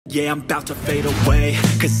Yeah, I'm about to fade away,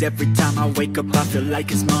 cause every time I wake up I feel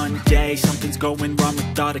like it's Monday. Something's going wrong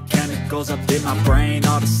with all the chemicals up in my brain.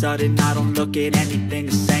 All of a sudden I don't look at anything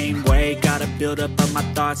the same way. Got a buildup of my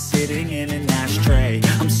thoughts sitting in an ashtray.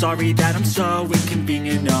 I'm sorry that I'm so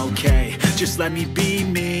inconvenient, okay. Just let me be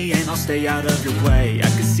me and I'll stay out of your way. I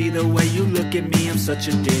can see the way you look at me, I'm such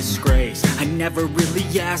a disgrace. I never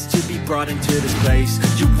really asked to be brought into this place.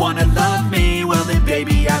 You wanna love me? Well then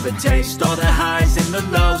baby I have a taste. All the highs and the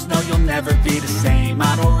lows, no you'll never be the same.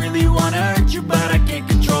 I don't really wanna hurt you but I can't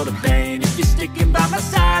control the pain. If you're sticking by my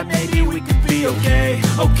side maybe we could be okay.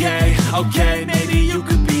 Okay, maybe you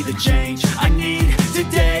could be the change I need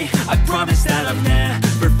today. I promise that I've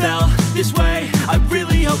never felt this way. I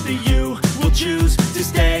really hope that you will choose to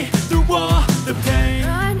stay through all the pain.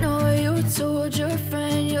 I know you told your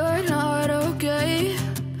friend you're not okay,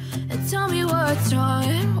 and tell me what's wrong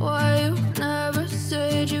and why you never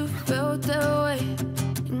said you felt that way.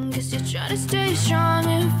 Guess you're trying to stay strong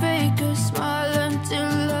and fake a smile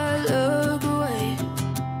until I look away.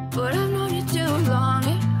 But I've known you too long,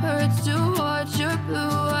 it hurts to watch your blue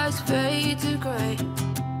eyes fade to gray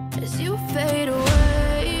as you fade away.